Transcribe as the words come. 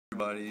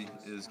everybody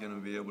is going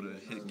to be able to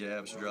hit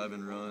gaps, drive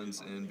in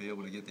runs, and be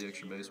able to get the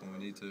extra base when we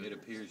need to. It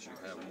appears you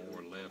have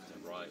more left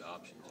and right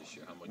options this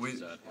year. How much does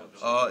that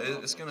help?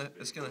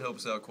 It's gonna help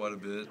us out quite a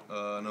bit.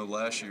 I know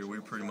last year we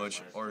pretty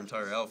much our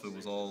entire outfit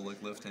was all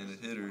like left-handed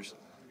hitters.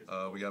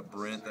 We got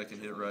Brent that can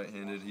hit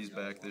right-handed. He's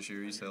back this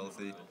year. He's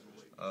healthy.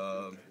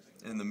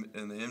 In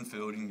the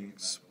infield, you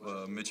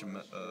can Mitch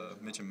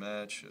and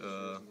match.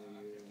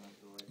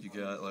 You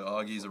got like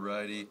Augie's a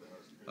righty.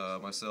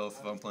 Myself,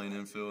 if I'm playing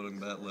infield, I'm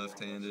bat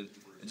left-handed.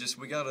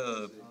 We got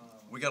a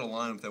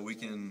lineup that we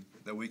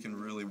can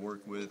really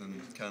work with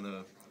and kind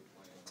of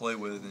play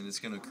with, and it's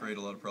going to create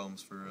a lot of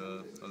problems for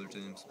other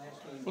teams.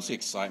 What's the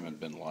excitement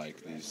been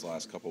like these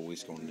last couple of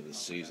weeks going into the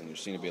season? There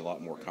seems to be a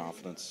lot more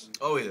confidence.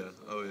 Oh yeah.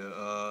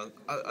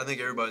 I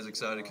think everybody's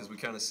excited because we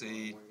kind of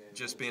see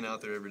just being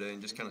out there every day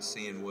and just kind of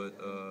seeing what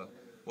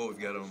we've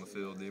got on the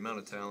field. The amount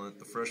of talent,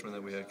 the freshmen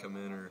that we had come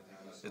in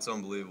it's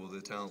unbelievable,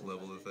 the talent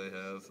level that they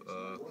have.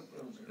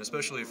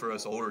 Especially for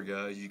us older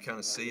guys, you kind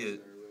of see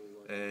it,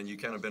 and you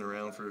kind of been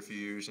around for a few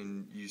years,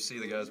 and you see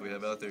the guys we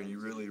have out there, and you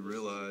really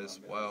realize,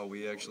 wow,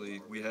 we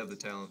have the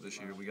talent this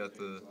year. We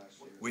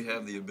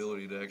have the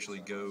ability to actually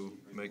go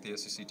make the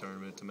SEC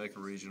tournament, to make a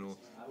regional,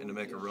 and to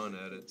make a run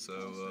at it.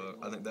 So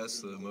I think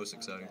that's the most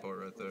exciting part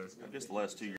right there. I guess the last 2 years.